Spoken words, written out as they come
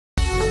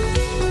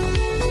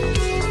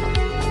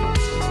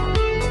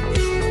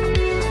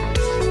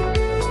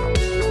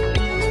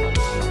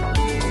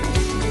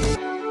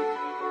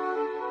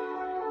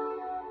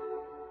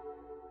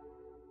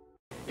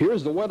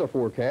Here's the weather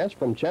forecast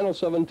from Channel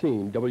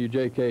 17,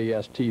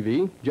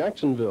 WJKS-TV,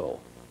 Jacksonville.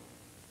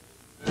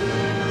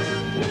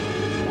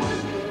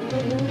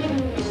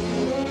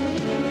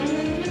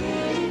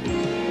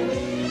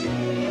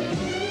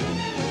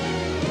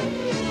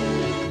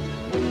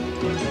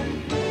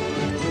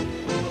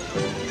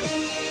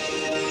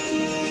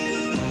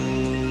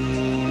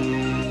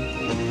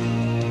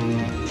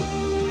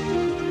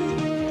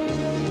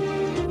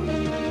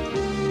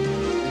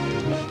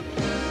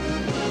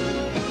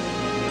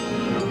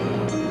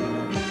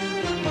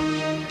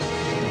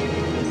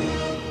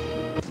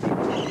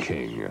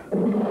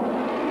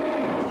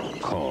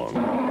 Kong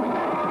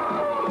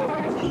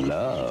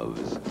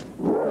loves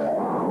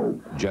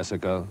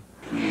Jessica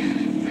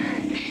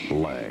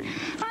Lang.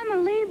 I'm a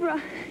Libra.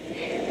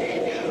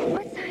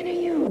 What sign are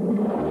you?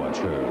 Watch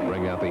her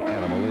bring out the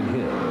animal in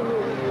him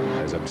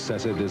as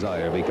obsessive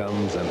desire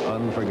becomes an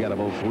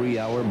unforgettable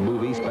 3-hour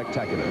movie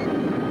spectacular.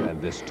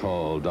 And this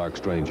tall, dark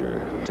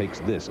stranger takes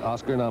this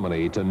Oscar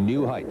nominee to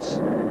new heights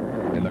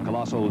in the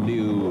colossal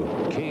new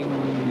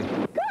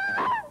King.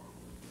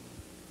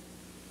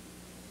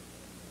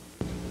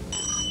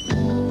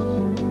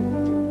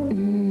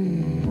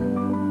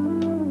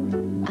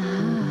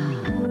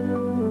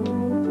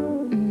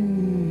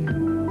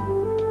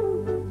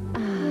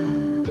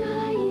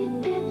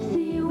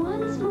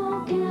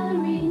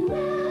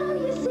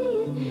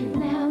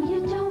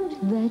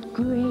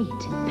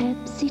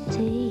 Pepsi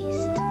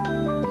taste.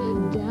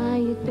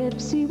 Diet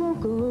Pepsi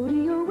won't go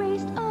to your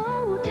waist.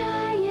 Oh,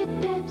 Diet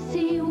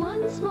Pepsi,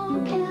 one small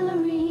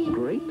calorie.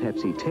 Great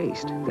Pepsi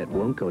taste that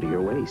won't go to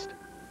your waist.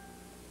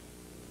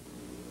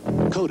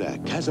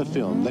 Kodak has a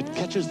film that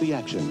catches the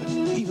action,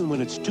 even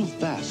when it's too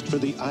fast for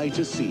the eye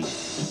to see.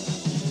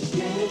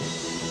 Get it,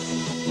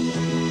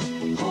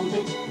 hold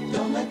it,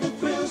 don't let the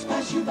thrills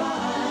pass you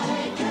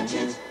by. Catch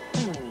it,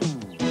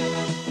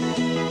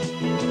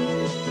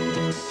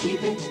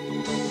 keep it.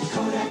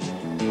 Kodak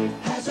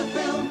has a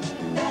film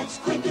that's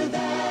quicker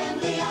than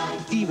the eye.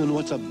 Even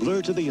what's a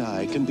blur to the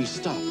eye can be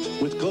stopped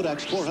with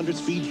Kodak's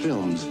 400-speed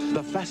films.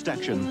 The fast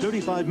action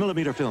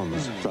 35mm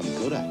films From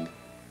Kodak.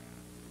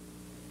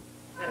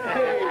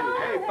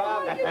 Hey,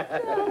 Bob.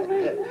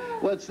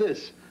 What's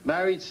this?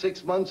 Married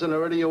 6 months and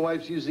already your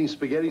wife's using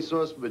spaghetti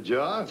sauce from a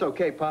jar? It's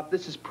okay, Pop.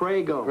 This is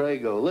Prego.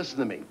 Prego, listen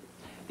to me.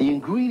 The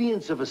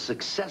ingredients of a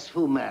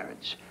successful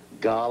marriage.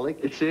 Garlic.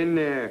 It's in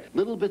there.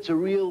 Little bits of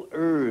real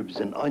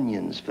herbs and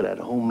onions for that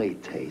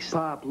homemade taste.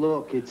 Pop,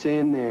 look, it's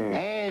in there.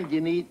 And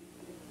you need...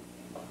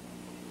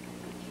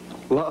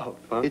 Love,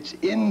 huh? It's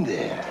in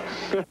there.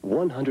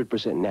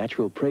 100%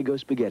 natural Prego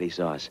spaghetti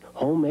sauce.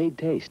 Homemade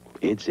taste.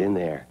 It's in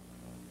there.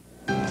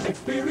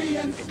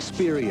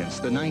 Experience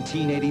the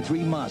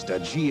 1983 Mazda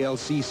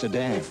GLC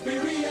sedan.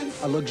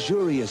 A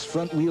luxurious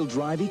front-wheel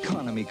drive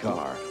economy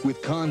car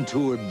with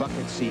contoured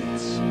bucket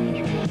seats,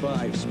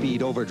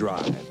 5-speed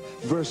overdrive,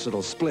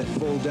 versatile split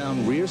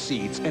fold-down rear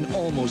seats, and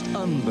almost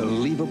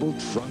unbelievable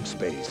trunk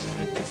space.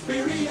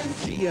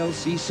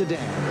 GLC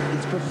sedan.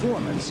 Its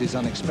performance is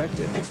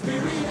unexpected, but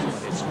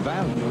its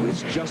value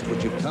is just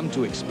what you've come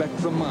to expect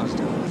from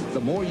Mazda.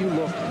 The more you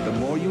look, the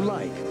more you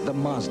like the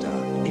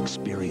Mazda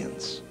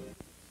experience.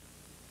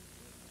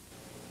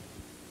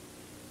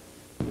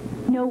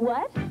 Know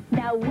what?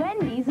 Now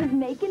Wendy's is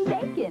making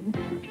bacon.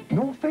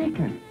 No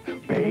faking.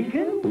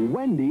 Bacon?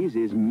 Wendy's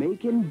is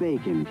making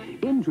bacon.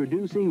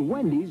 Introducing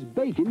Wendy's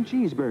Bacon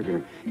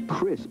Cheeseburger.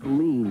 Crisp,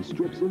 lean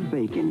strips of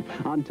bacon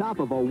on top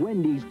of a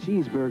Wendy's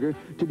cheeseburger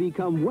to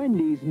become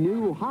Wendy's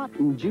new hot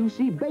and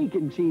juicy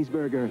bacon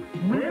cheeseburger.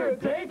 We're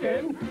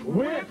taken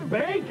with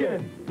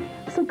bacon.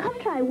 So come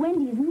try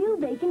Wendy's new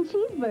bacon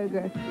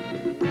cheeseburger.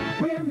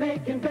 We're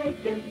making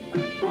bacon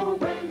for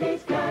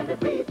Wendy's kind of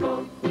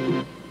people.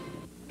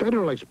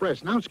 Federal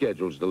Express now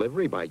schedules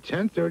delivery by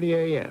 10:30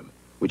 a.m.,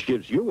 which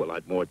gives you a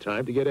lot more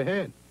time to get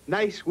ahead.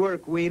 Nice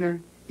work,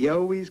 Wiener. You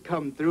always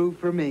come through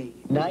for me.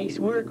 Nice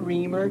work,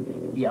 Reamer.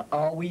 You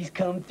always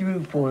come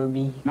through for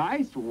me.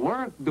 Nice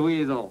work,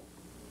 Dweezil.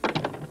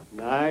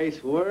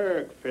 Nice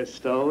work,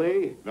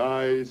 Fistoli.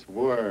 Nice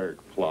work,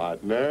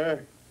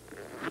 Plotner.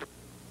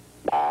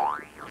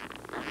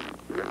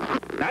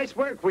 Nice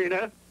work,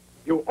 Wiener.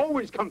 You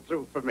always come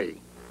through for me.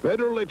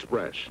 Federal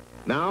Express,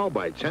 now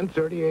by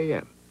 10:30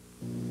 a.m.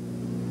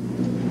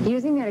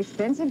 Using that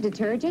expensive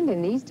detergent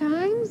in these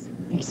times?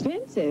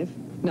 Expensive?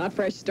 Not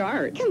Fresh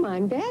Start. Come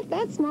on, Beth.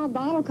 That small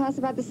bottle costs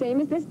about the same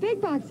as this big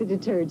box of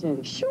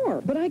detergent.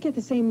 Sure, but I get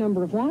the same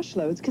number of wash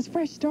loads because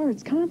Fresh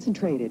Start's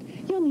concentrated.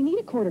 You only need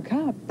a quarter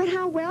cup. But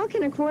how well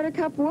can a quarter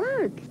cup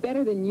work?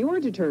 Better than your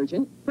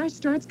detergent. Fresh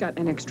Start's got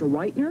an extra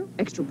whitener,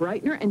 extra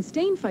brightener, and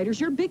stain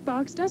fighters your big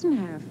box doesn't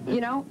have.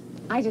 You know,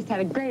 I just had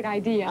a great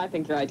idea. I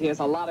think your idea has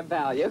a lot of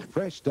value.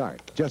 Fresh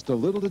Start. Just a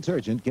little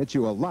detergent gets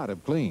you a lot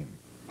of clean.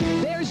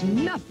 There's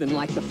nothing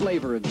like the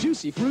flavor of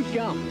juicy fruit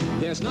gum.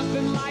 There's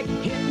nothing like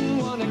hitting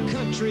one a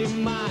country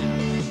mile.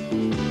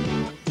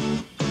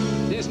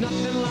 There's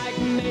nothing like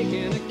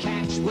making a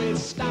catch with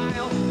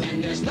style.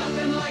 And there's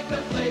nothing like the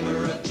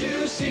flavor of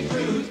Juicy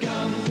Fruit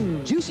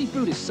gum. Juicy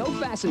Fruit is so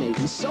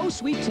fascinating, so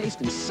sweet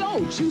tasting,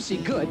 so juicy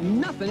good,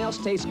 nothing else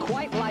tastes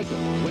quite like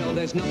it. Well,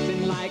 there's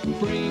nothing like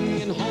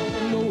bringing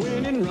home a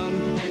winning run.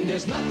 And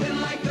there's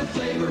nothing like the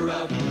flavor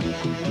of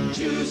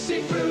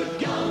Juicy Fruit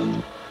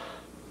gum.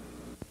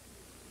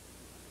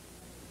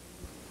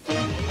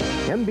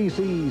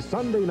 NBC's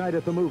Sunday Night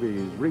at the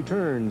Movies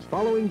returns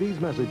following these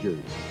messages.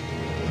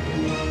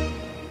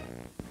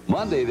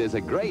 Monday, there's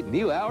a great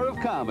new hour of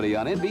comedy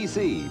on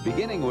NBC,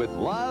 beginning with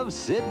Love,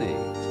 Sydney.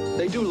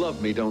 They do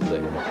love me, don't they?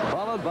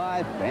 Followed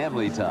by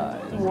Family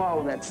Ties.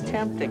 Whoa, that's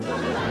tempting.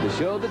 The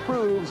show that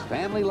proves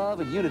family love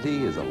and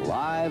unity is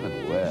alive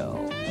and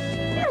well.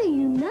 Are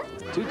you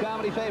nuts? Two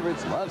comedy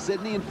favorites, Love,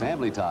 Sydney and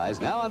Family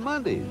Ties, now on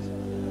Mondays.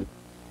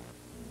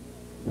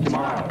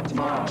 Tomorrow,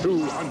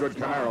 200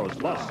 Camaros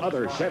plus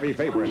other Chevy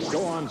favorites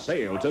go on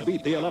sale to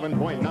beat the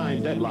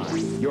 11.9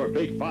 deadline. Your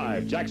Big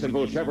Five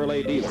Jacksonville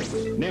Chevrolet dealers,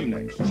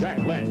 Nimnick, Jack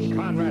Lynch,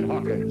 Conrad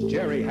Hawkins,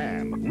 Jerry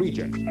Ham,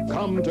 Regent,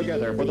 come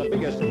together for the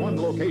biggest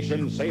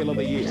one-location sale of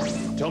the year.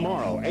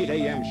 Tomorrow, 8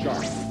 a.m.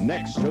 sharp,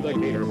 next to the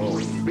Gator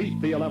Bowl. Beat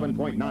the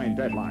 11.9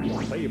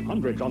 deadline. Save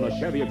hundreds on the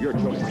Chevy of your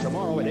choice.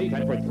 Tomorrow at 8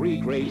 and for 3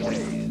 great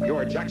days.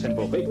 Your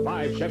Jacksonville Big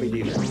Five Chevy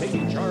dealers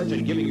taking charge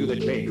and giving you the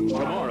change.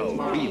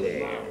 Tomorrow, be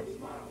there.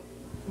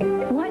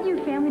 Want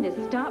your family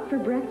to stop for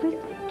breakfast?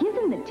 Give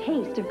them the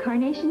taste of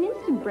Carnation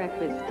Instant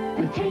Breakfast.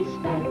 The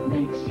taste that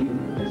makes you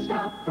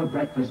stop for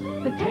breakfast.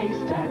 The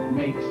taste that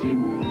makes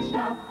you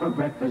stop for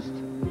breakfast.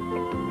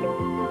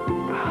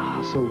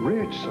 Ah, so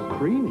rich, so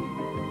creamy.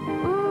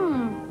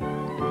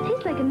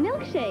 Tastes like a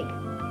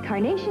milkshake.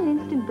 Carnation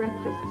Instant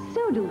Breakfast.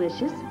 So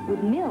delicious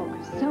with milk.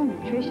 So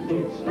nutritious.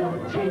 It's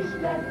the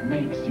taste that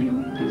makes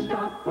you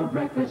stop for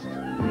breakfast.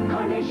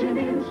 Carnation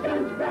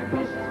Instant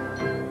Breakfast.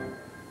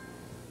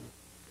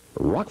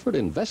 Rockford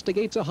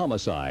investigates a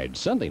homicide,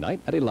 Sunday night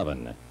at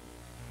 11.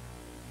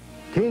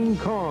 King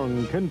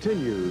Kong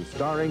continues,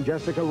 starring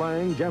Jessica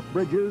Lange, Jeff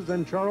Bridges,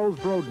 and Charles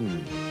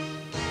Grodin.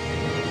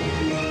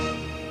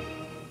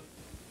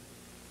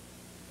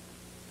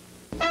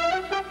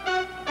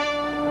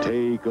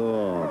 Take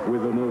off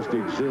with the most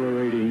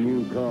exhilarating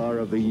new car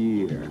of the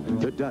year,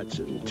 the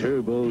Datsun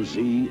Turbo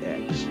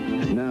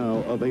ZX.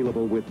 Now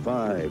available with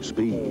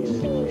 5-speed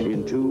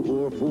in 2-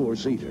 or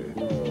 4-seater.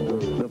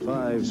 The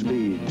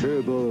 5-speed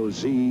Turbo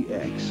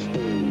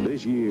ZX.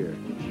 This year,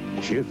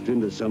 shift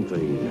into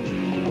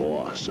something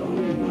awesome.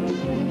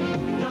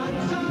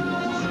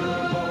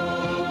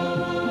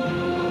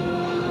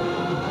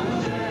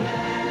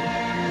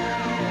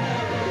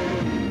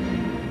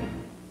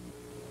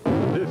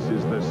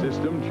 The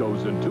system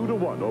chosen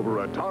 2-to-1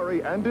 over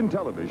Atari and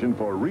Intellivision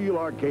for real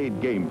arcade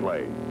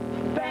gameplay.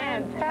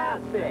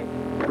 Fantastic!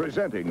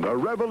 Presenting the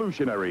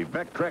revolutionary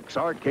Vectrex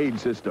arcade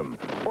system.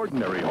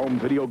 Ordinary home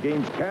video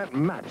games can't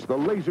match the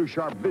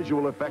laser-sharp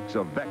visual effects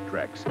of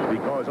Vectrex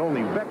because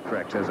only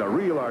Vectrex has a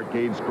real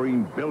arcade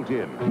screen built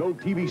in. No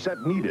TV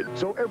set needed,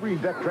 so every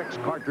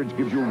Vectrex cartridge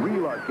gives you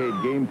real arcade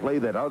gameplay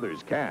that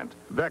others can't.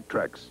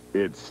 Vectrex,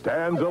 it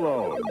stands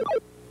alone.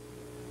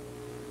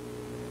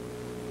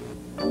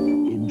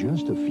 In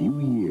just a few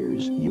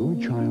years, your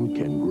child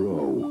can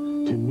grow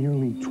to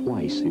nearly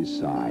twice his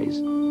size.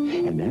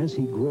 And as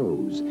he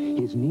grows,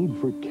 his need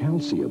for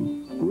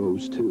calcium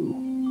grows too.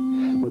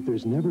 But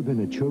there's never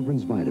been a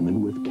children's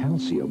vitamin with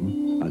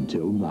calcium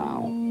until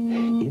now.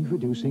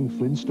 Introducing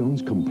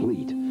Flintstones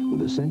Complete,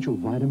 with essential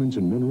vitamins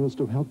and minerals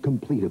to help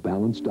complete a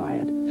balanced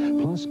diet,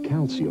 plus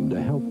calcium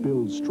to help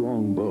build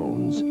strong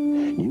bones.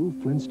 New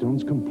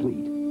Flintstones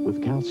Complete,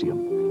 with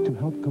calcium to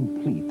help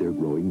complete their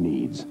growing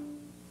needs.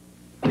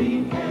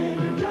 The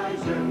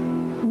Energizer.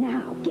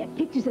 Now, get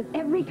pictures of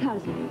every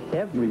cousin.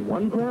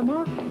 Everyone,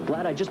 Grandma?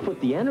 Glad I just put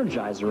the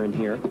Energizer in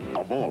here.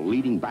 Of all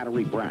leading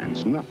battery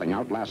brands, nothing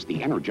outlasts the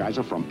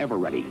Energizer from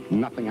Ever-Ready.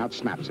 Nothing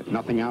outsnaps it.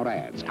 Nothing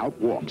outadds,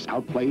 outwalks,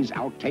 outplays,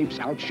 outtapes,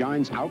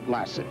 outshines,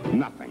 outlasts it.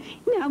 Nothing.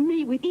 Now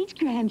me with each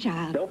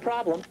grandchild. No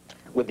problem.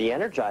 With the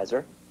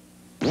Energizer.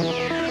 The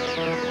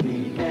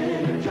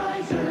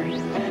Energizer.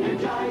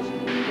 Energize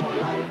your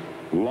life.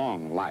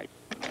 Long life.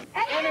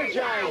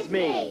 Energize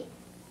me.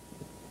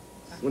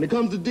 When it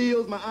comes to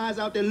deals, my eyes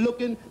out there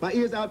looking, my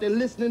ears out there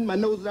listening, my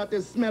nose is out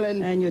there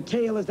smelling. And your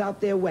tail is out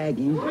there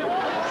wagging.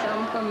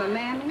 Some for my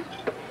mammy.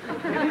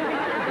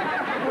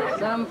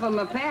 Some for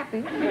my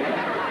pappy.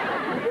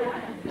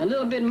 A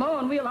little bit more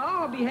and we'll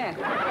all be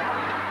happy.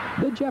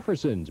 The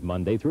Jeffersons,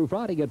 Monday through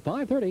Friday at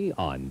 5:30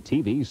 on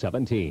TV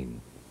 17.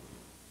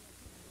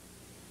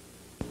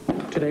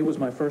 Today was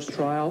my first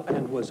trial,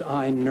 and was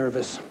I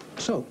nervous.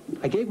 So,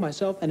 I gave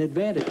myself an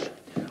advantage.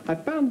 I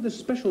found this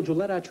special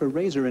Gillette Atra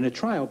razor in a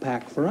trial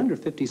pack for under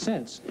 50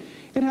 cents.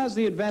 It has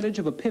the advantage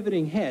of a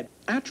pivoting head.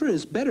 Atra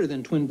is better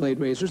than twin blade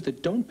razors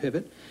that don't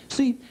pivot.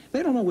 See,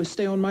 they don't always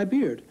stay on my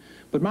beard,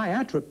 but my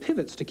Atra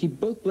pivots to keep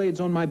both blades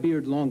on my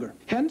beard longer.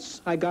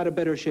 Hence, I got a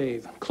better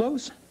shave.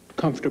 Close,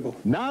 comfortable.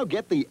 Now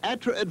get the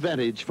Atra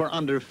Advantage for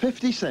under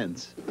 50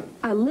 cents.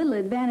 A little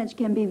advantage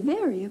can be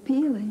very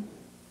appealing.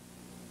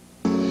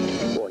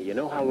 Boy, you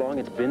know how long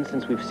it's been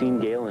since we've seen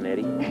Gail and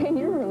Eddie? And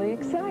you're really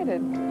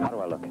excited. How do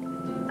I look?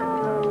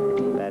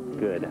 That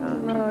good, huh?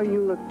 Oh,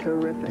 you look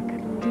terrific.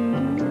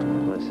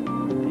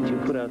 Listen, did you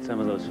put out some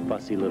of those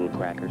fussy little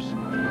crackers?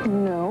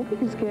 No,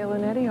 because Gail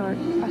and Eddie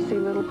aren't fussy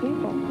little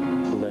people.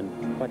 Well, then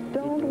what?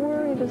 Don't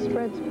worry, the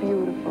spread's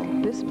beautiful.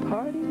 This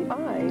party,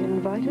 I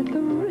invited the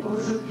Ritz.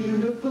 For the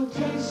beautiful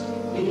taste,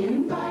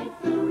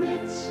 invite the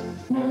Ritz.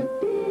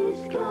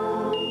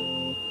 Nabisco.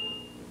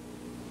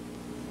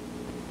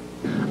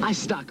 I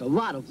stock a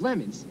lot of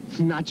lemons,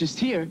 not just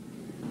here.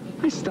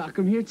 I stock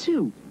them here,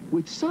 too,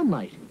 with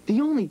Sunlight,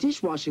 the only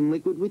dishwashing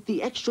liquid with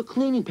the extra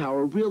cleaning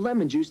power of real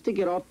lemon juice to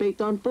get off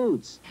baked-on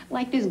foods.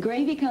 Like this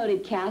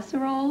gravy-coated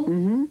casserole?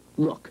 Mm-hmm.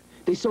 Look,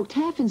 they soaked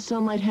half in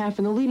Sunlight, half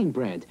in the leading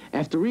brand.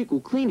 After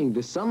equal cleaning,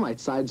 the Sunlight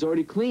side's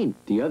already clean.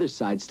 The other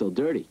side's still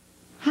dirty.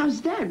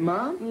 How's that,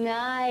 Mom?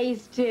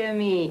 Nice,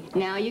 Timmy.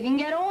 Now you can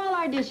get all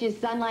our dishes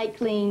Sunlight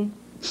clean.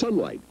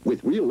 Sunlight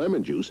with real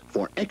lemon juice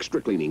for extra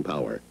cleaning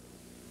power.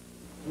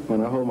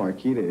 When I hold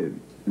Marquita, it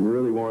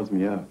really warms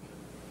me up.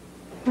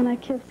 When I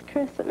kiss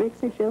Chris, it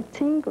makes me feel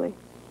tingly.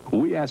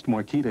 We asked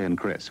Marquita and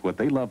Chris what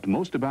they loved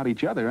most about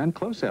each other and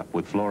close-up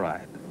with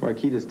fluoride.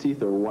 Marquita's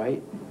teeth are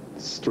white,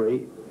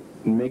 straight,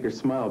 and make her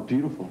smile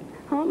beautiful.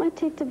 I want my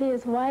teeth to be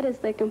as white as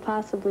they can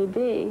possibly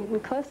be,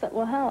 and close-up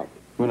will help.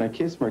 When I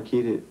kiss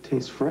Marquita, it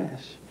tastes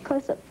fresh.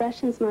 Close-up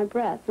freshens my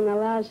breath and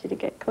allows you to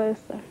get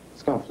closer.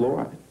 It's got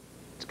fluoride.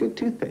 It's good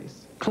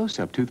toothpaste.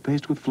 Close-up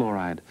toothpaste with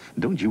fluoride.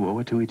 Don't you owe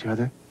it to each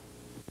other?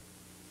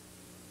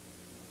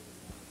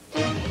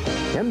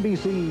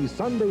 NBC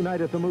Sunday Night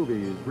at the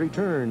Movies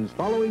returns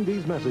following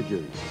these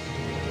messages.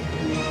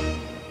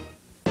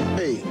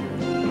 Hey,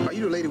 are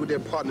you the lady with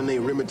that partner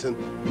named Remington?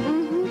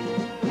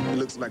 Mm-hmm. He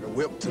looks like a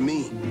wimp to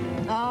me.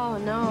 Oh,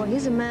 no,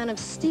 he's a man of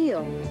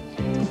steel.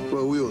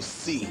 Well, we'll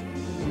see,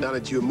 now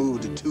that you're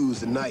moved to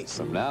Tuesday nights.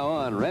 From now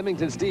on,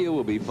 Remington Steel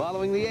will be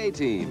following the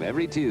A-Team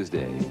every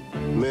Tuesday.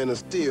 Man of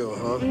Steel,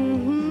 huh?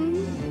 Mm-hmm.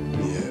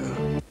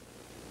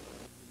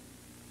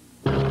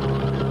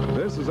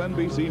 This is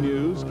NBC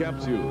News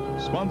Capsule,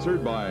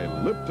 sponsored by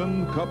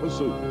Lipton Cup of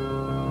Soup.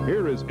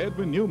 Here is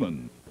Edwin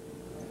Newman.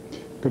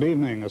 Good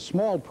evening. A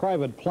small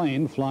private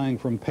plane flying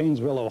from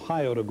Painesville,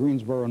 Ohio to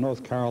Greensboro,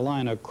 North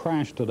Carolina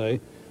crashed today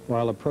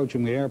while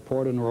approaching the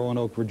airport in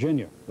Roanoke,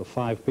 Virginia. The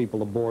 5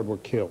 people aboard were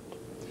killed.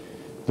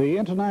 The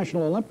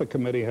International Olympic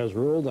Committee has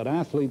ruled that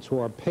athletes who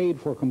are paid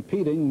for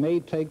competing may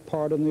take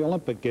part in the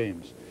Olympic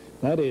Games.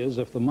 That is,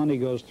 if the money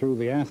goes through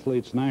the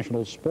athletes'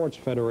 national sports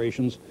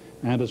federations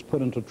and is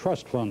put into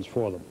trust funds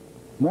for them.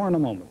 More in a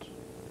moment.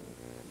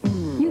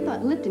 You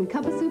thought Lipton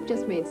Cup of Soup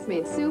just made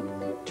soup?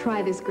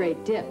 Try this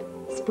great dip.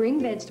 Spring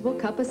vegetable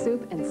cup of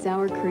soup and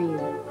sour cream.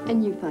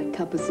 And you thought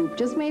Cup of Soup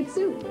just made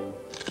soup.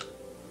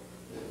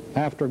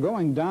 After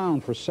going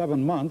down for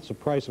 7 months, the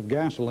price of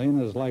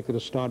gasoline is likely to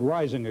start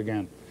rising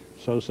again.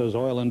 So says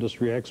oil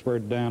industry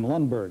expert Dan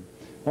Lundberg.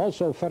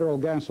 Also, federal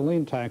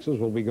gasoline taxes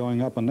will be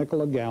going up a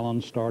nickel a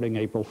gallon starting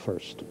April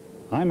 1st.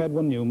 I'm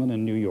Edwin Newman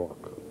in New York.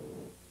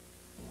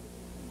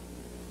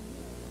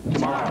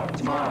 Tomorrow,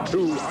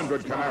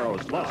 200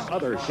 Camaros plus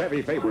other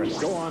Chevy favorites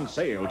go on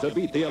sale to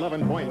beat the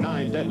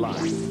 11.9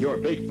 deadline. Your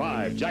Big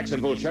 5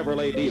 Jacksonville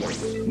Chevrolet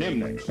dealers,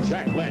 Nimnick,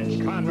 Jack Lynch,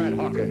 Conrad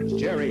Hawkins,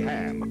 Jerry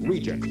Ham,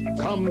 Regent,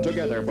 come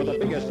together for the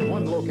biggest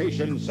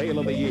one-location sale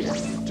of the year.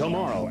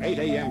 Tomorrow, 8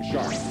 a.m.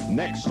 sharp,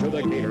 next to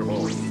the Gator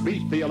Bowl.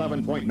 Beat the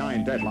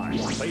 11.9 deadline.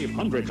 Save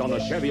hundreds on the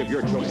Chevy of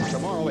your choice.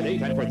 Tomorrow at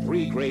 8 and for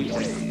 3 great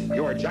days.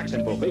 Your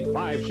Jacksonville Big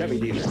 5 Chevy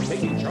dealers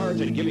taking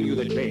charge and giving you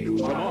the change.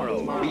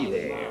 Tomorrow, be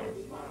there.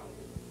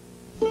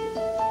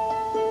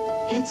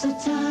 It's a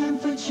time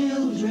for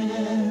children.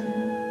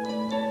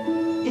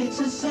 It's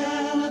a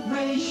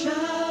celebration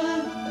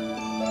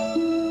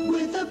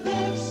with the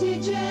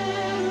Pepsi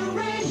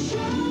generation.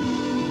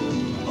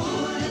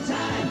 All the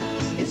time,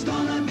 it's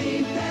gonna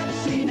be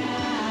Pepsi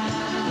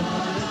now.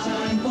 What a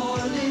time for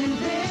living.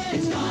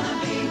 It's gonna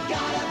be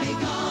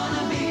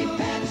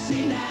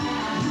Pepsi now.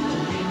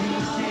 The new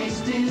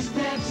taste is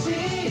Pepsi.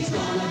 It's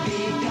gonna be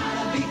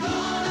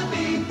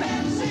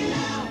Pepsi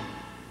now.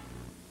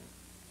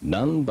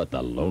 None But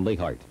the Lonely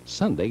Heart,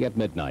 Sunday at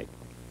midnight.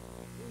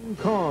 King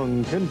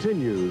Kong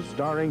continues,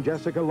 starring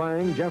Jessica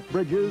Lange, Jeff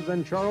Bridges,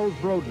 and Charles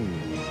Grodin.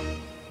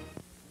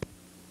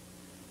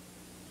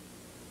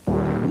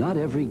 Not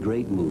every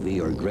great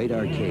movie or great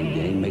arcade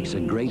game makes a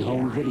great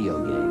home video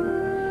game.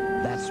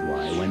 That's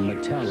why when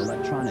Mattel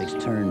Electronics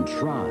turned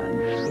Tron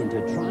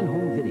into Tron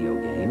Home Video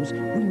Games,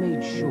 we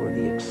made sure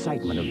the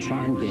excitement of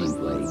Tron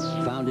gameplay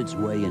found its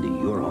way into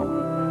your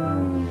home.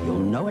 You'll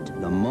know it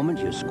the moment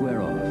you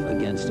square off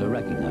against a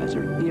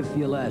recognizer, if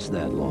you last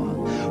that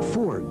long.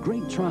 4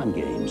 great Tron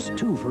games,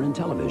 2 for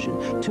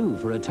Intellivision, 2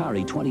 for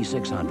Atari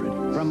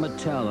 2600. From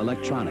Mattel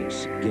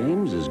Electronics,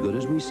 games as good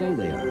as we say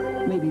they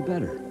are, maybe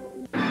better.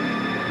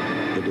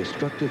 The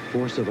destructive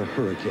force of a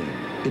hurricane,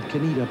 it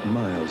can eat up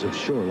miles of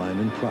shoreline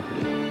and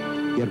property.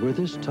 Yet where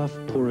this tough,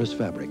 porous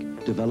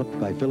fabric, developed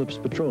by Phillips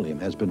Petroleum,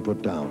 has been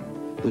put down,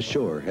 the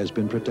shore has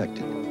been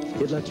protected.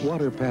 It lets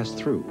water pass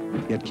through,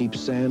 yet keeps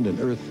sand and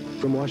earth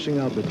from washing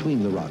out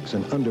between the rocks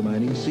and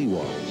undermining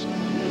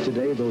seawalls.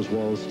 Today, those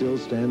walls still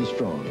stand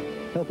strong,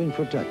 helping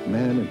protect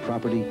man and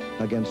property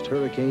against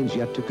hurricanes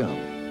yet to come.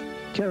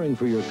 Caring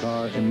for your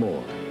car and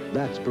more.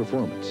 That's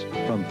performance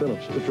from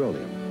Phillips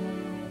Petroleum.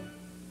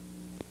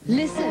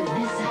 Listen,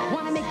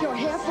 want to make your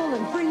hair full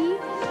and free?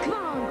 Come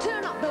on,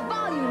 turn up the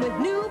volume with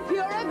new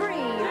Pure Agree.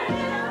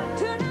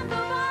 Turn up the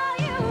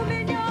volume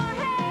in your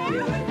hair.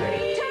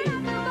 Turn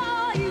up the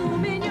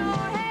volume in your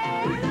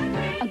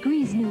hair.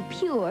 Agree's new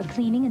Pure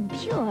Cleaning and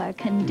Pure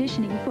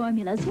Conditioning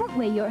formulas won't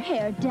weigh your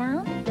hair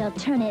down. They'll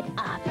turn it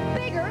up.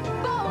 Bigger,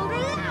 bolder,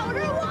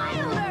 louder,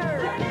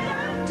 wilder.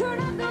 Turn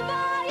up the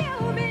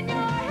volume in your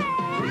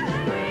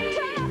hair.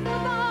 Turn up the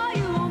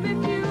volume if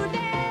you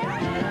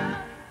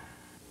dare.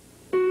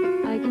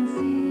 I can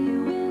see you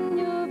in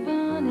your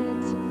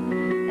bonnet,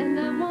 and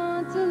I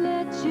want to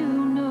let you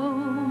know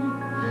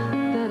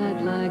that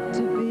I'd like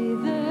to be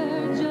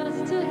there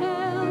just to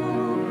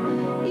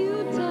help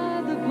you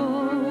tie the bow.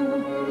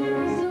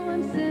 So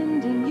I'm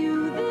sending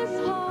you this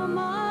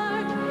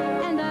hallmark,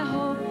 and I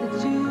hope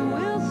that you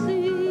will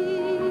see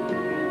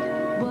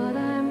what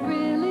I'm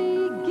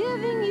really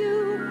giving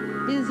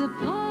you is a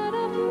part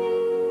of me.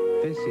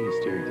 This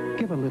Easter,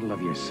 give a little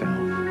of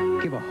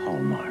yourself. Give a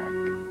Hallmark.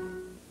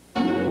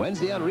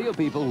 Wednesday on Real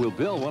People, will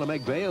Bill want to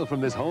make bail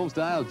from this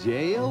home-style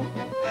jail?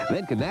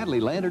 Then can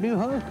Natalie land her new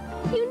hook?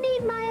 You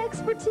need my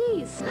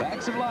expertise.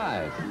 Facts of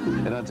life.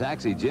 And on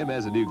Taxi, Jim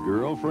has a new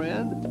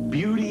girlfriend.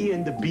 Beauty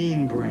and the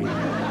Bean Brain.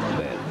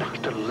 Then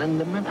Dr.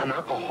 Lindemann, an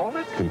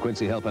alcoholic? can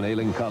Quincy help an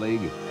ailing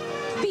colleague?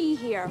 Be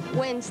here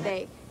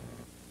Wednesday.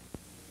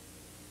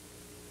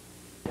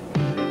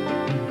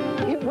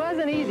 It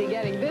wasn't easy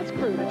getting this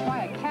crew to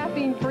try a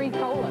caffeine-free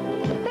cola.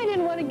 They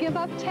didn't want to give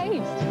up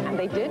taste, and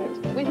they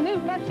didn't with new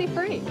Pepsi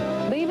Free.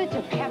 Leave it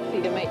to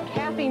Pepsi to make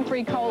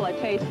caffeine-free cola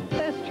taste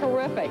this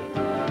terrific.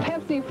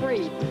 Pepsi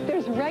Free.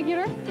 There's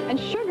regular and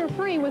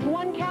sugar-free with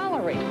 1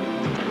 calorie.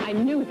 I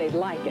knew they'd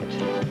like it.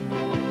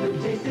 The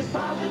taste is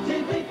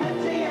positively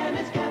Pepsi and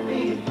it's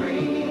caffeine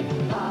free.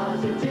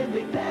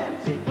 Positively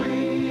Pepsi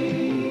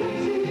free.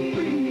 Pepsi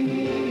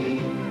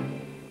free.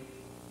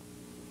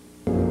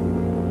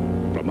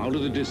 From out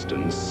of the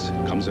distance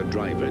comes a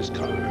driver's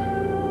car.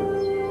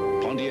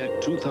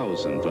 Pontiac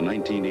 2000 for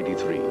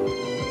 1983.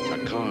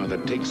 A car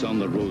that takes on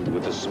the road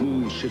with a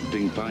smooth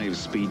shifting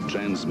 5-speed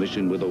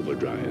transmission with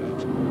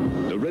overdrive.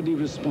 The ready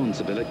response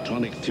of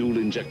electronic fuel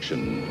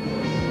injection.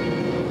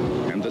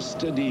 And the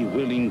steady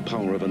wheeling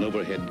power of an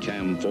overhead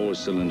cam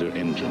 4-cylinder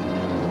engine.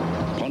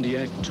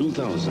 Pontiac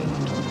 2000.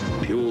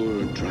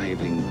 Pure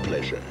driving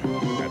pleasure.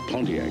 At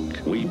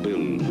Pontiac, we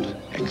build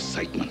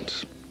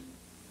excitement.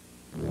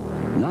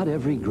 Not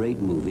every great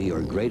movie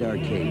or great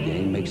arcade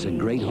game makes a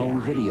great home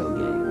video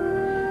game.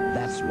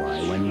 That's why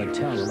when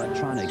Mattel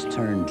Electronics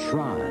turned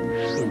Tron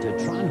into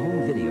Tron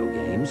Home Video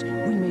Games,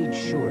 we made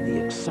sure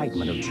the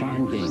excitement of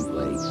Tron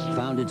gameplay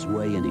found its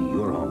way into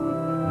your home.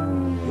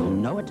 You'll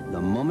know it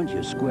the moment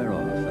you square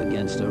off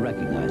against a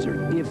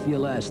recognizer, if you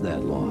last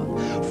that long.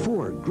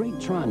 4 great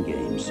Tron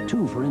games,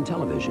 2 for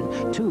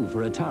Intellivision, 2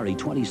 for Atari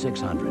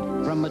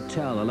 2600. From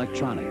Mattel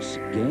Electronics,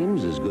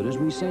 games as good as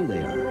we say they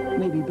are,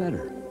 maybe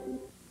better.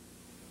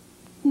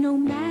 No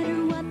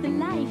matter what the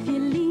life you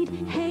lead,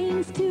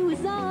 Hanes 2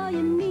 is all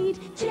you need.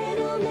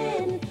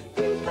 Gentlemen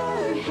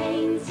prefer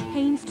Hanes.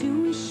 Hanes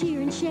 2 is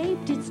sheer and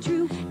shaped, it's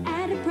true,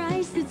 at a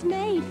price that's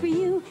made for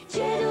you.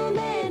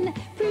 Gentlemen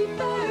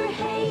prefer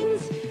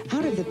Hanes.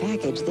 Out of the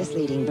package, this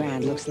leading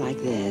brand looks like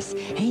this.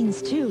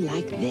 Hanes 2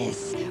 like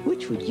this.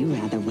 Which would you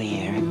rather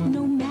wear?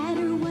 No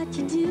matter what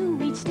you do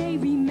each day,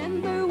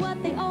 remember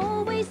what they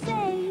always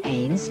say.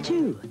 Hanes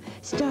 2,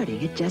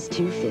 starting at just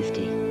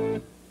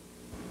 $2.50.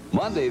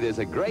 Monday, there's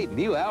a great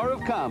new hour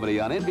of comedy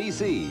on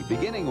NBC,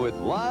 beginning with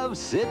Love,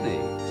 Sidney.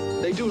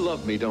 They do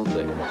love me, don't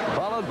they?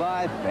 Followed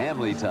by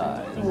Family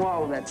Ties.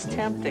 Whoa, that's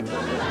tempting.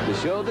 The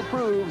show that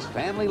proves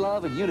family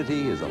love and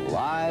unity is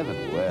alive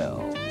and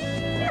well.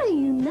 Are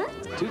you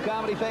nuts? 2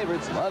 comedy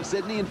favorites, Love,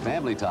 Sidney, and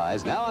Family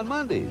Ties, now on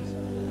Mondays.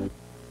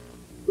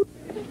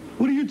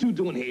 What are you two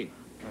doing here?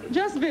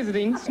 Just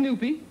visiting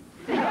Snoopy.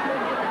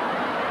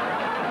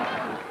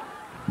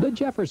 The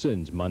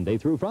Jeffersons, Monday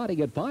through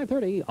Friday at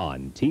 5:30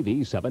 on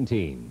TV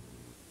 17.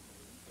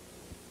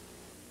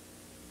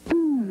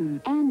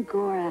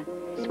 Angora.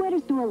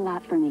 Sweaters do a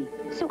lot for me,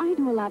 so I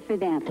do a lot for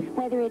them.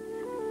 Whether it's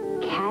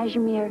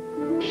cashmere,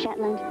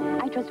 Shetland,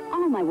 I trust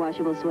all my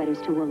washable sweaters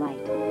to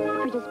Woolite.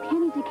 For just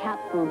pennies a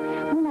capful,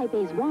 Woolite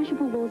bays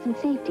washable wools and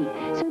safety,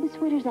 so the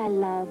sweaters I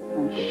love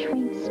won't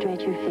shrink,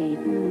 stretch, or fade.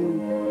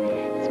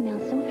 Smell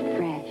so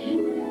fresh.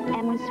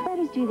 And when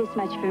sweaters do this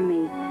much for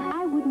me,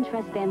 I wouldn't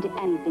trust them to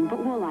anything but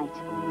Woolite.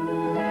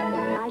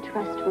 I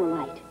trust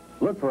Woolite.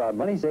 Look for our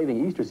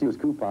money-saving Easter Seals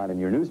coupon in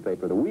your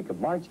newspaper the week of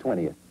March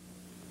 20th.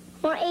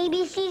 More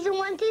ABCs and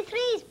 1, 2,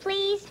 3s,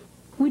 please.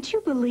 Would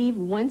you believe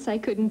once I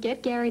couldn't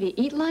get Gary to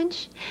eat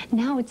lunch?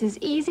 Now it's as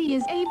easy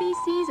as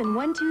ABCs and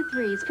 1, 2,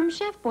 3s from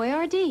Chef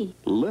Boyardee.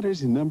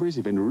 Letters and numbers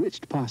of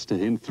enriched pasta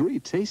in 3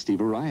 tasty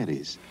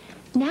varieties.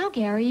 Now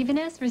Gary even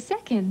asks for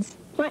seconds.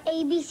 More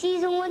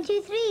ABCs and 1,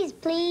 2, 3s,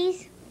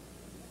 please.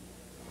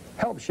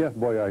 Help Chef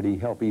Boyardee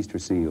help Easter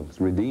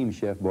Seals. Redeem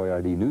Chef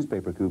Boyardee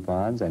newspaper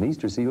coupons, and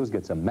Easter Seals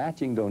gets a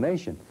matching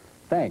donation.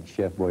 Thanks,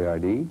 Chef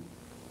Boyardee.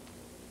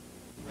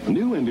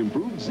 New and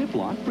improved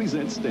Ziploc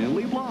presents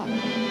Stanley Block.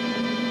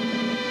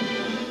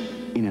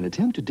 In an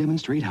attempt to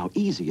demonstrate how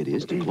easy it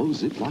is to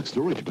close Ziploc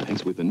storage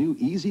bags with the new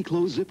Easy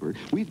Close Zipper,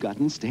 we've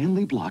gotten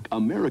Stanley Block,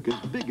 America's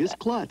biggest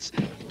klutz.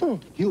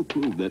 He'll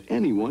prove that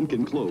anyone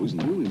can close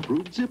new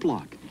improved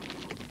Ziploc.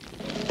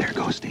 There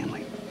goes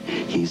Stanley.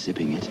 He's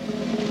zipping it.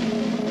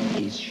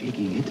 He's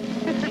shaking it.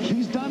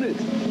 He's done it.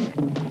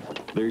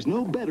 There's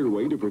no better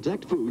way to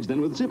protect foods than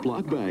with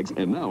Ziploc bags,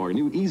 and now our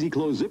new Easy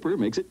Close Zipper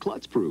makes it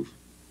klutz-proof.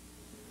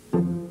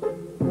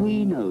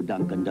 We know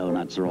Dunkin'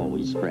 Donuts are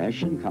always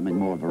fresh and come in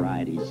more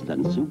varieties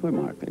than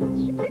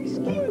supermarkets.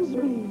 Excuse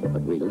me.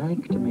 But we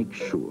like to make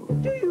sure.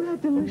 Do you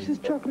have delicious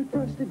chocolate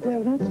frosted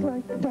donuts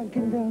like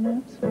Dunkin'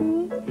 Donuts?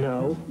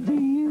 No. Do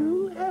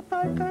you have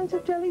 5 kinds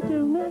of jelly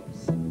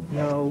donuts?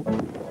 No.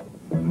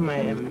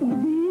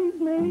 Ma'am. These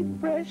made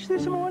fresh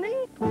this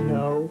morning?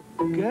 No.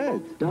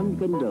 Good.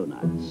 Dunkin'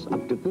 Donuts.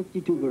 Up to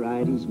 52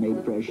 varieties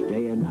made fresh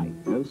day and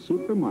night. No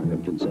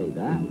supermarket can say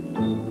that.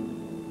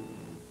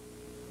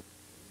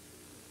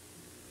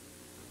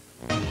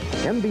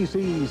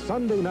 NBC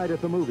Sunday Night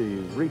at the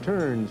Movies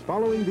returns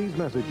following these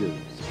messages.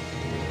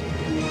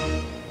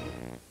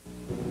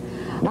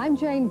 I'm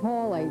Jane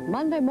Pauley.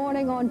 Monday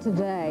morning on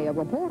Today, a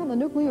report on the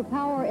nuclear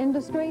power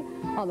industry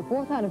on the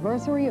 4th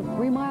anniversary of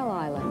 3 Mile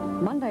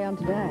Island. Monday on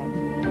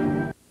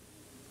Today.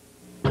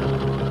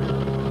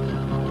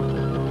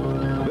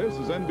 This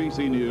is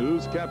NBC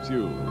News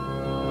Capsule.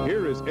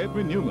 Here is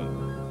Edwin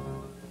Newman.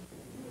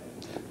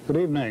 Good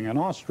evening. In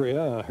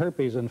Austria, a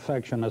herpes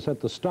infection has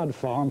hit the stud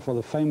farm for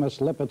the famous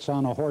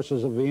Lipizzaner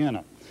horses of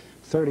Vienna.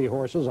 30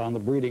 horses on the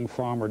breeding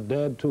farm are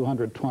dead,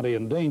 220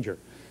 in danger.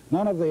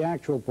 None of the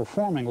actual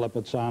performing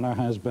Lipizzaner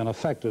has been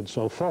affected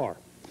so far.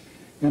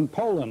 In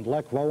Poland,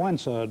 Lech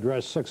Wałęsa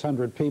addressed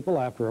 600 people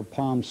after a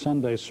Palm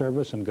Sunday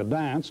service in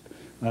Gdansk.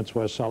 That's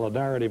where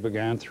Solidarity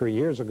began 3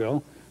 years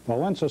ago.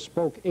 Wałęsa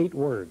spoke 8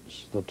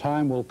 words. The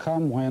time will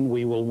come when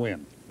we will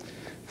win.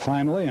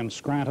 Finally, in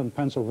Scranton,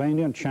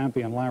 Pennsylvania,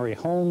 champion Larry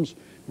Holmes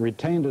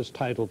retained his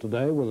title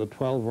today with a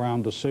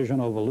 12-round decision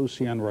over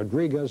Lucien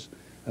Rodriguez,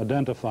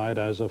 identified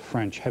as a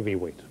French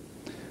heavyweight.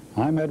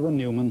 I'm Edwin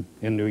Newman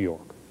in New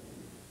York.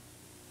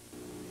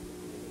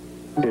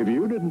 If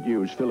you didn't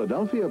use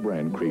Philadelphia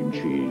brand cream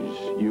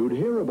cheese, you'd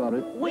hear about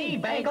it. We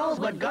bagels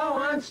would go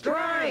on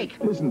strike.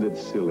 Isn't it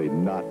silly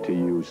not to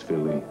use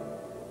Philly?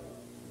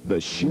 The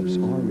ships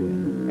are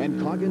in, and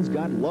Coggin's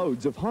got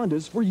loads of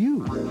Hondas for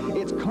you.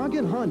 It's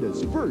Coggin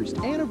Honda's first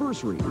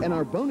anniversary, and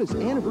our bonus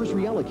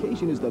anniversary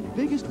allocation is the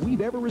biggest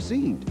we've ever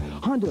received.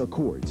 Honda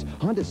Accords,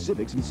 Honda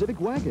Civics, and Civic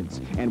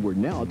Wagons. And we're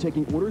now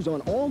taking orders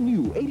on all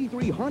new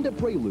 83 Honda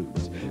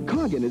Preludes.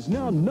 Coggin is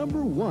now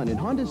 #1 in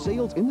Honda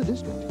sales in the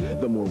district.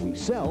 The more we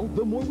sell,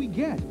 the more we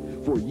get.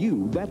 For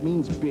you, that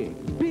means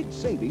big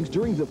savings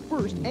during the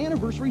first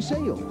anniversary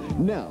sale.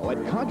 Now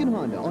at Coggin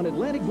Honda on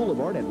Atlantic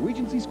Boulevard at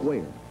Regency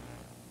Square.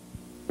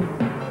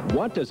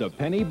 What does a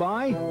penny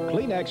buy?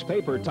 Kleenex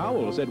paper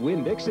towels at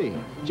Winn-Dixie.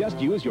 Just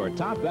use your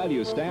top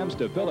value stamps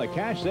to fill a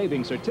cash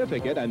savings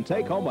certificate and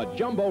take home a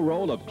jumbo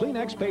roll of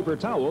Kleenex paper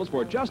towels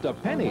for just a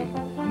penny.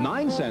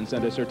 9 cents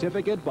and a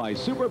certificate buy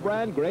Super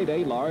Brand Grade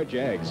A large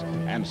eggs.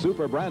 And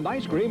Super Brand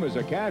ice cream is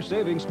a cash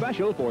savings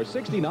special for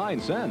 69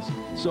 cents.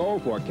 So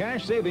for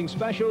cash savings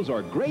specials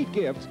or great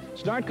gifts,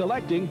 start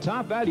collecting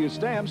top value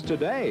stamps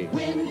today.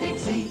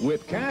 Winn-Dixie.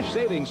 With cash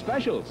savings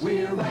specials.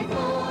 We're right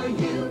for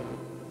you.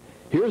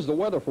 Here's the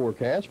weather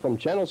forecast from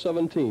Channel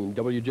 17,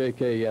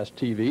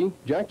 WJKS-TV,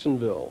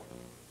 Jacksonville.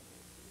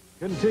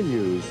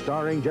 Continues,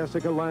 starring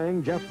Jessica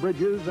Lange, Jeff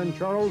Bridges, and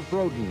Charles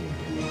Grodin.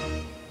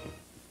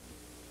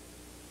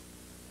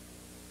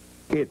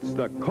 It's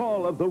the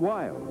call of the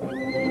wild.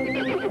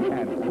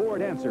 And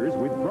Ford answers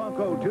with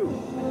Bronco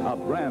 2, a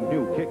brand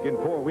new kick in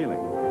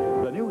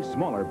four-wheeling. The new,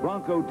 smaller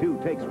Bronco 2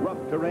 takes rough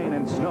terrain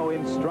and snow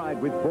in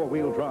stride with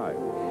four-wheel drive.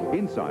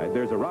 Inside,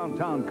 there's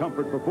around-town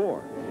comfort for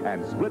 4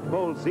 and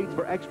split-fold seats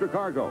for extra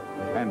cargo.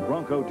 And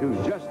Bronco 2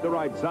 just the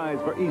right size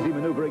for easy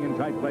maneuvering in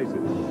tight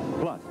places.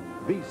 Plus,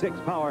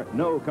 V6 power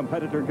no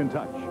competitor can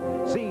touch.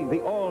 See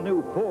the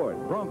all-new Ford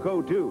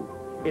Bronco 2.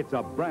 It's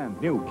a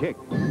brand new kick.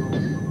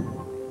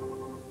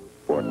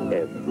 For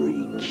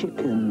every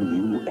chicken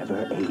you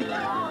ever ate,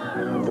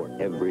 for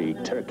every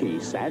turkey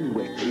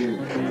sandwich,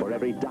 for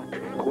every duck,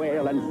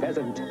 quail, and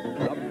pheasant,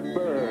 the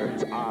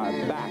birds are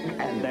back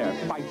and they're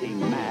fighting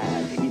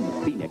mad in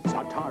Phoenix,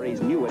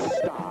 Atari's newest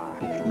star.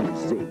 You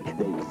zig,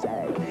 they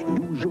zag.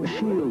 Use your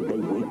shield, they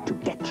wait to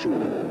get you.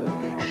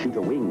 Shoot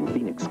a wing,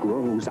 Phoenix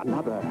grows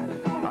another,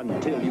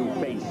 until you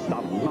face the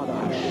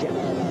mothership.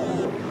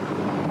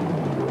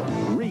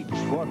 Reach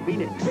for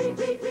Phoenix.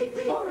 Reach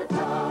for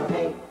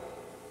Atari.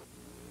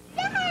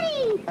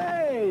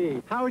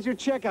 Hey, how was your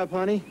checkup,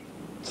 honey?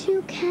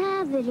 2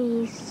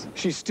 cavities.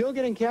 She's still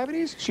getting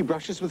cavities? She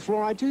brushes with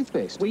fluoride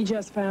toothpaste. We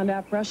just found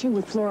out brushing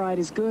with fluoride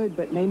is good,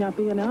 but may not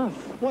be enough.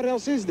 What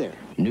else is there?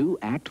 New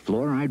Act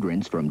Fluoride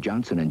Rinse from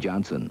Johnson &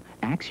 Johnson.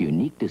 Act's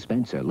unique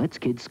dispenser lets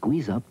kids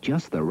squeeze up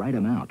just the right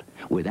amount.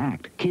 With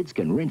Act, kids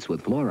can rinse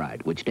with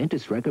fluoride, which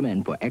dentists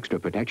recommend for extra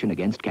protection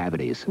against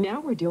cavities. Now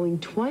we're doing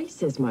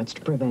twice as much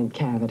to prevent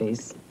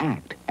cavities.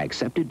 Act,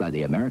 accepted by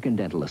the American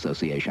Dental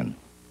Association.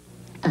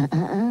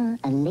 A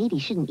lady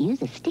shouldn't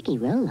use a sticky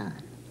roll-on.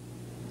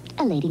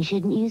 A lady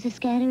shouldn't use a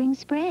scattering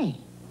spray.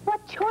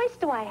 What choice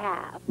do I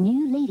have?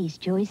 New Lady's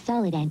Choice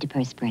Solid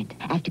Antiperspirant.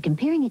 After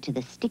comparing it to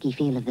the sticky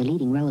feel of the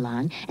leading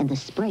roll-on and the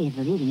spray of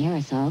the leading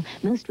aerosol,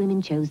 most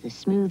women chose the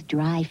smooth,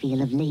 dry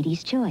feel of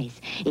Lady's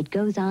Choice. It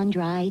goes on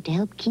dry to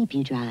help keep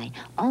you dry,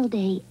 all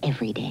day,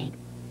 every day.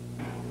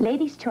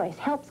 Lady's Choice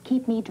helps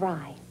keep me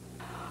dry.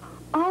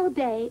 All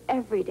day,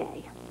 every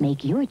day.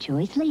 Make your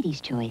choice Lady's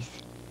Choice.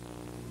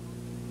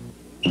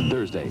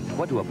 Thursday,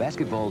 what do a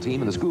basketball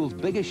team and the school's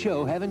biggest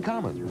show have in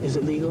common? Is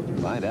it legal?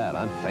 Find out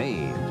on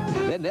Fame.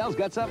 Then Nell's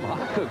got something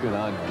hot cooking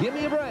on Give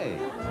Me a Break.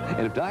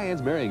 And if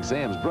Diane's marrying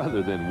Sam's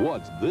brother, then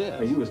what's this?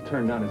 Are you as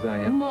turned on as I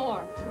am?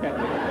 More.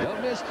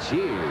 Don't miss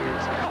Cheers.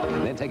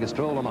 And then take a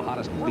stroll on the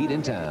hottest beat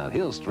in town,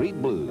 Hill Street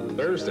Blues.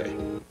 Thursday.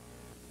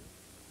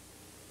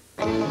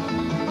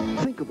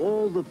 Think of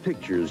all the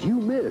pictures you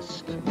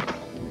missed.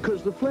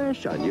 Because the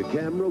flash on your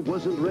camera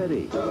wasn't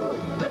ready.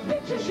 The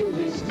pictures you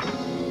missed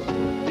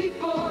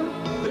before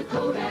the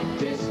Kodak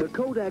disc. The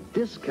Kodak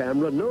disc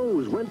camera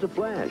knows when to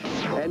flash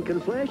and can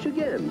flash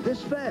again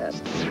this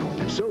fast.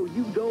 So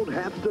you don't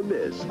have to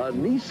miss a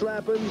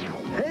knee-slapping,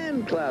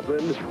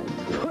 hand-clapping,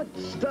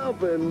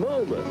 foot-stomping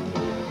moment.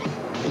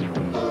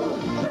 Oh,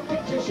 the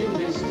pictures you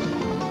missed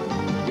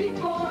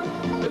before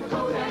the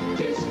Kodak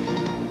disc.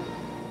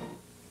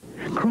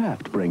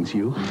 Kraft brings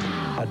you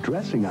a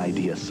dressing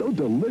idea so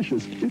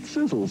delicious it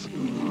sizzles.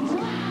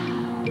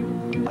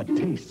 A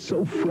taste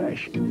so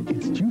fresh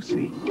it's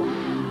juicy.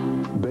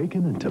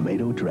 Bacon and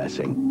tomato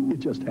dressing. It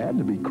just had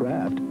to be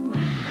Kraft.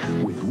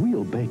 With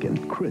real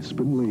bacon, crisp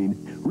and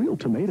lean, real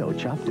tomato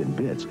chopped in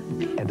bits,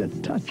 and a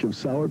touch of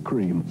sour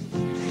cream.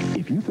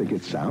 If you think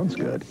it sounds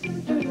good,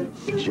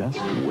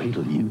 just wait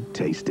till you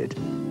taste it.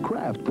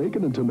 Kraft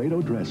Bacon and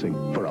Tomato Dressing.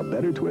 For a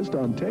better twist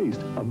on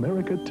taste,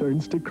 America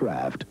turns to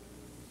Kraft.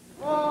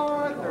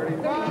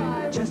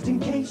 4:35. Just in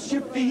case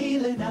you're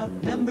feeling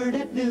outnumbered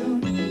at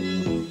noon.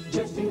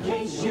 Just in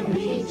case you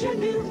meet your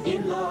new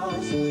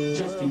in-laws.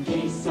 Just in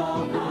case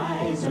all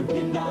eyes are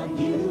pinned on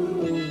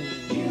you.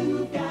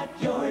 You got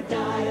your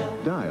Dial.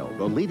 Dial,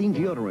 the leading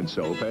deodorant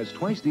soap, has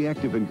twice the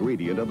active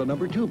ingredient of the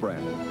 #2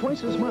 brand.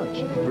 Twice as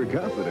much. For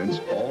confidence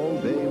all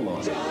day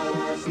long.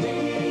 Just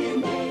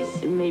in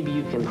case. Maybe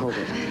you can hold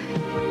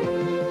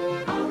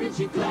it. Aren't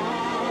you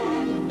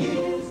glad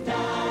it's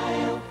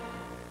Dial?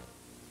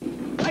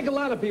 Like a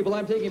lot of people,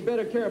 I'm taking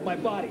better care of my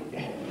body.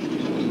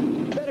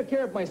 Better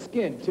care of my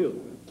skin,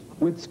 too.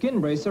 With Skin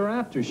Bracer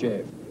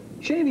Aftershave.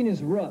 Shaving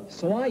is rough,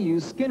 so I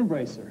use Skin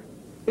Bracer.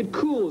 It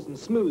cools and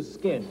smooths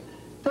skin.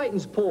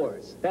 Tightens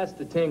pores. That's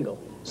the tingle.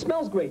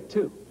 Smells great,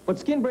 too. But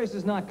Skin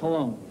Bracer's not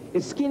cologne.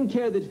 It's skin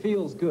care that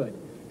feels good.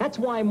 That's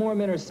why more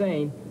men are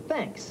saying,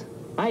 thanks.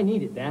 I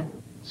needed that.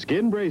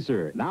 Skin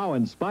Bracer, now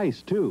in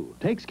spice, too.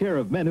 Takes care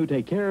of men who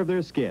take care of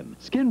their skin.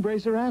 Skin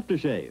Bracer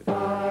Aftershave.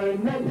 By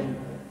men.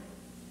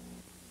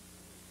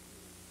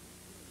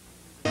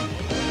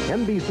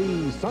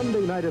 NBC's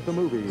Sunday Night at the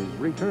Movies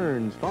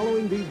returns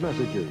following these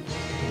messages.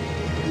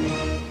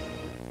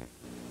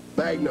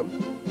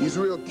 Magnum, he's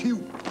real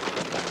cute.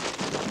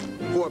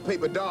 For a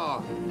paper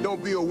doll,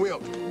 don't be a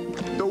wimp.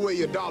 Throw away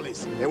your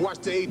dollies and watch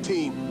the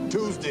 18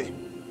 Tuesday.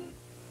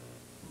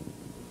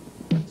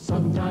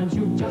 Sometimes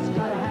you just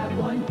gotta have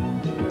one,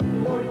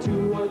 or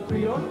 2 or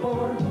 3 or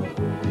 4.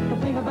 The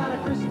thing about a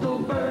Crystal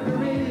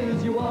Burger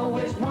is you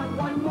always want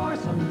one more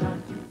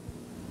sometimes.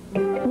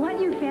 Want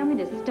your family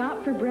to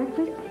stop for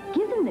breakfast?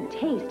 Give them the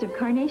taste of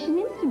Carnation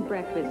Instant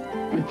Breakfast.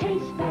 The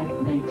taste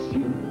that makes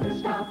you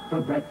stop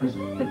for breakfast.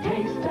 The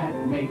taste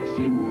that makes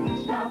you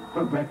stop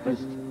for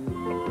breakfast.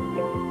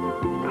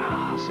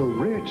 Ah, so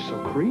rich, so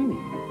creamy.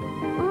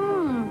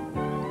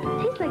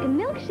 Tastes like a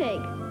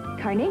milkshake.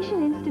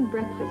 Carnation Instant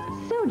Breakfast.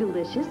 So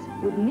delicious.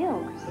 With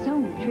milk. So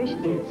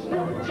nutritious. It's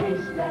the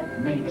taste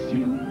that makes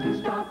you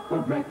stop for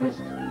breakfast.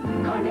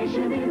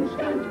 Carnation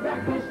Instant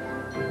Breakfast.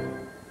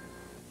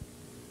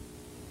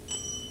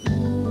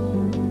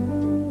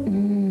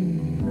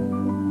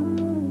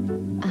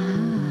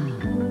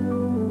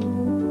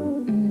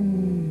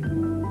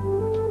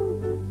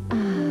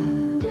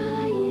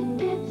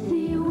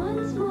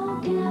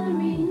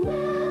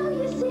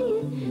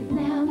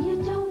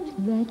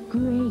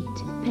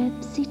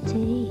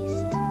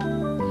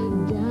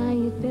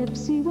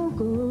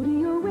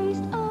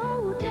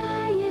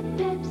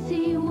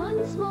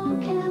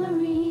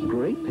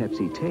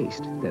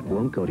 Taste that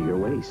won't go to your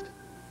waist.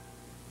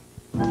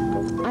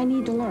 I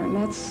need to learn.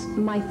 That's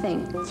my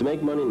thing. To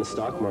make money in the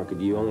stock market,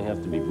 you only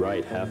have to be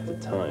right half the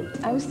time.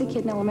 I was the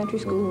kid in elementary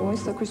school who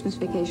always thought Christmas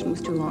vacation was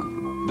too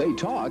long. They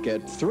talk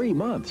at 3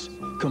 months,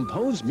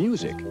 compose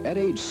music at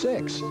age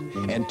 6,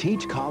 and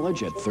teach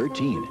college at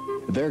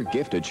 13. They're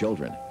gifted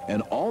children.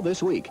 And all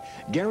this week,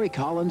 Gary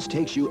Collins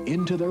takes you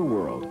into their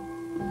world.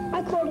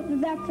 I called it the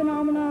Zach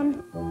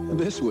phenomenon.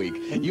 This week,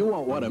 you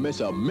won't want to miss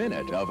a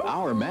minute of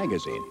Our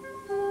Magazine.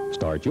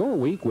 Start your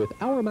week with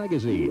Our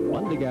Magazine,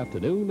 Monday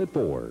afternoon at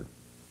 4.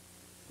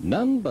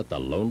 None But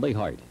the Lonely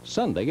Heart,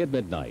 Sunday at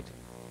midnight.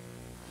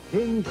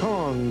 King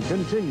Kong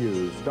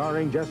continues,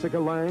 starring Jessica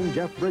Lange,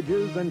 Jeff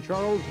Bridges, and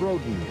Charles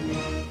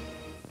Grodin.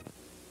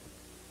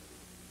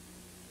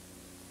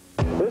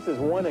 This is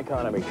one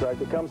economy truck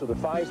that comes with a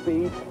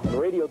 5-speed and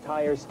radial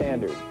tire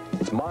standard.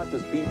 It's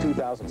Mazda's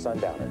B2000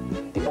 Sundowner,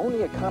 the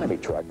only economy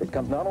truck that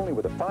comes not only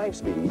with a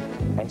 5-speed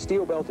and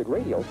steel-belted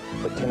radial,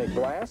 but tinted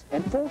glass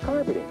and full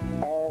carpeting,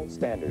 all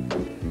standard.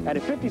 And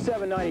at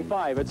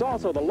 $57.95, it's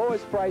also the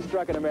lowest price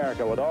truck in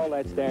America with all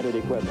that standard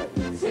equipment.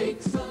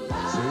 Sakes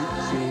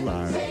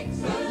alive, sakes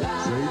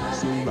alive,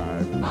 sakes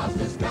alive.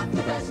 Mazda's got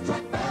the best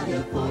truck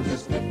value for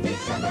just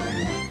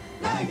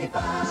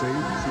 $57.95.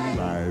 Sakes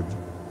alive.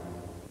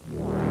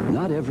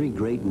 Not every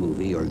great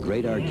movie or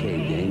great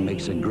arcade game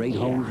makes a great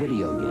home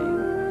video game.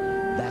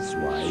 That's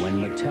why when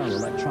Mattel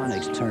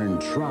Electronics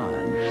turned Tron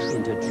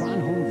into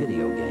Tron Home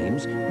Video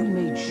Games, we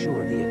made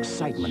sure the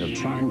excitement of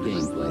Tron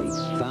gameplay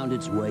found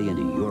its way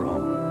into your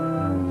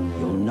home.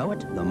 You'll know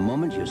it the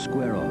moment you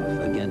square off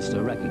against a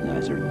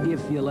recognizer,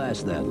 if you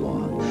last that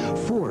long.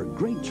 4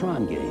 great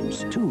Tron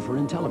games, 2 for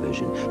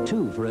Intellivision,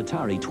 2 for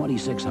Atari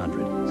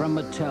 2600. From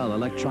Mattel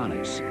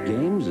Electronics,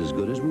 games as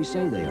good as we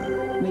say they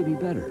are, maybe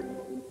better.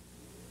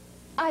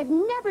 I've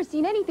never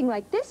seen anything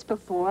like this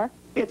before.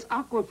 It's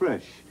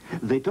Aquafresh.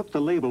 They took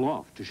the label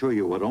off to show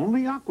you what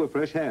only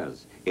Aquafresh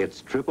has.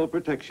 Its triple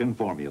protection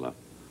formula.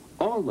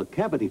 All the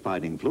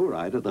cavity-fighting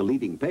fluoride of the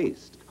leading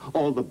paste.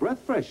 All the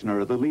breath freshener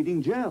of the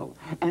leading gel.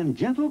 And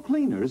gentle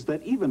cleaners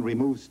that even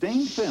remove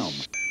stained film.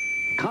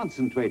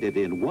 Concentrated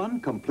in one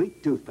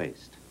complete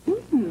toothpaste.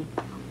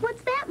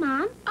 What's that,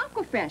 Mom?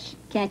 Aquafresh.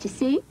 Can't you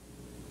see?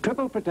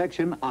 Triple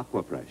protection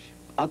Aquafresh.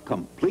 A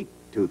complete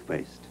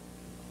toothpaste.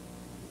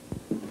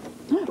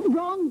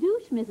 Wrong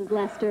douche, Mrs.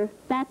 Lester.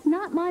 That's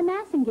not my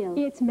Massengill.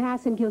 It's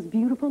Massengill's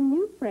beautiful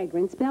new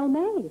fragrance, Belle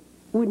May.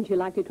 Wouldn't you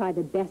like to try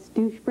the best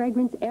douche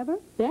fragrance ever?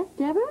 Best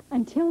ever?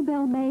 Until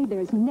Belle May,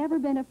 there's never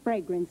been a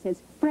fragrance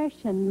as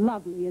fresh and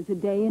lovely as a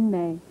day in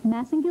May.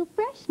 Massengill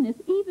freshness,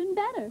 even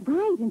better.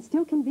 Right, and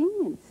still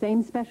convenient.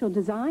 Same special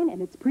design,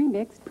 and it's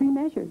pre-mixed,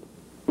 pre-measured.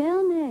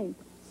 Belle May.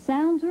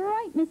 Sounds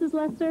right, Mrs.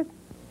 Lester.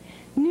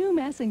 New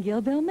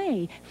Massengill Belle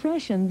May,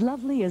 fresh and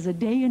lovely as a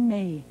day in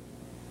May.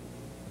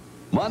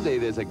 Monday,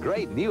 there's a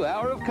great new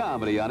hour of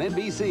comedy on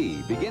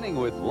NBC, beginning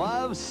with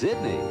Love,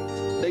 Sydney.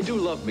 They do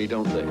love me,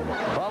 don't they?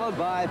 Followed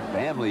by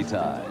Family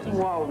Ties.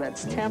 Whoa,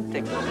 that's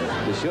tempting.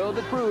 The show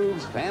that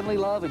proves family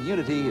love and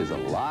unity is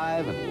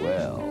alive and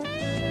well.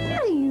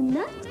 Are you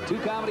nuts? 2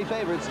 comedy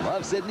favorites,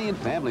 Love, Sydney and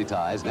Family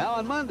Ties, now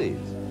on Mondays.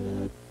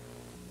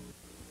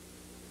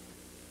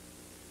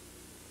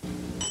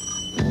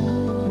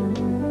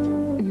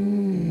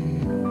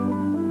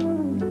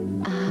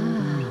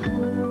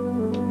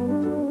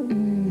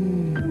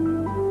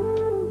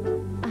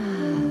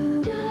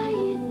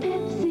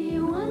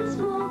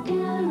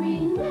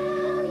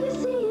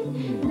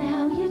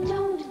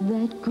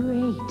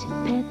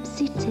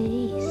 Pepsi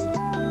taste.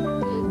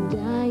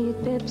 Diet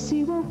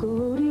Pepsi won't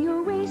go to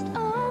your waist.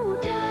 Oh,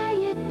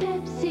 Diet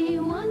Pepsi,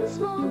 1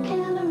 small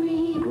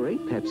calorie.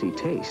 Great Pepsi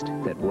taste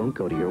that won't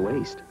go to your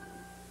waist.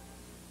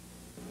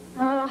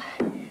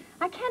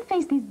 I can't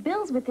face these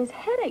bills with this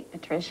headache,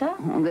 Patricia.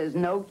 There's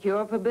no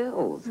cure for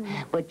bills.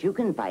 But you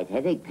can fight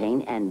headache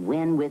pain and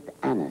win with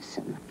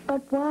Anacin.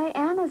 But why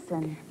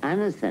Anacin?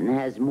 Anacin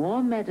has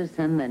more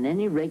medicine than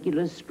any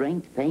regular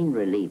strength pain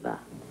reliever.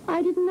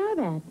 I didn't know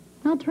that.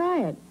 I'll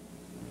try it.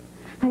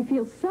 I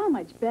feel so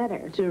much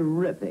better.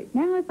 Terrific.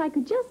 Now, if I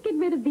could just get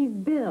rid of these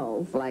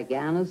bills. Like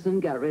Anacin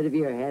got rid of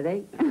your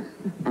headache?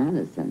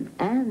 Anacin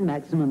and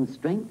maximum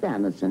strength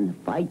Anacin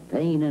fight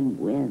pain and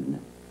win.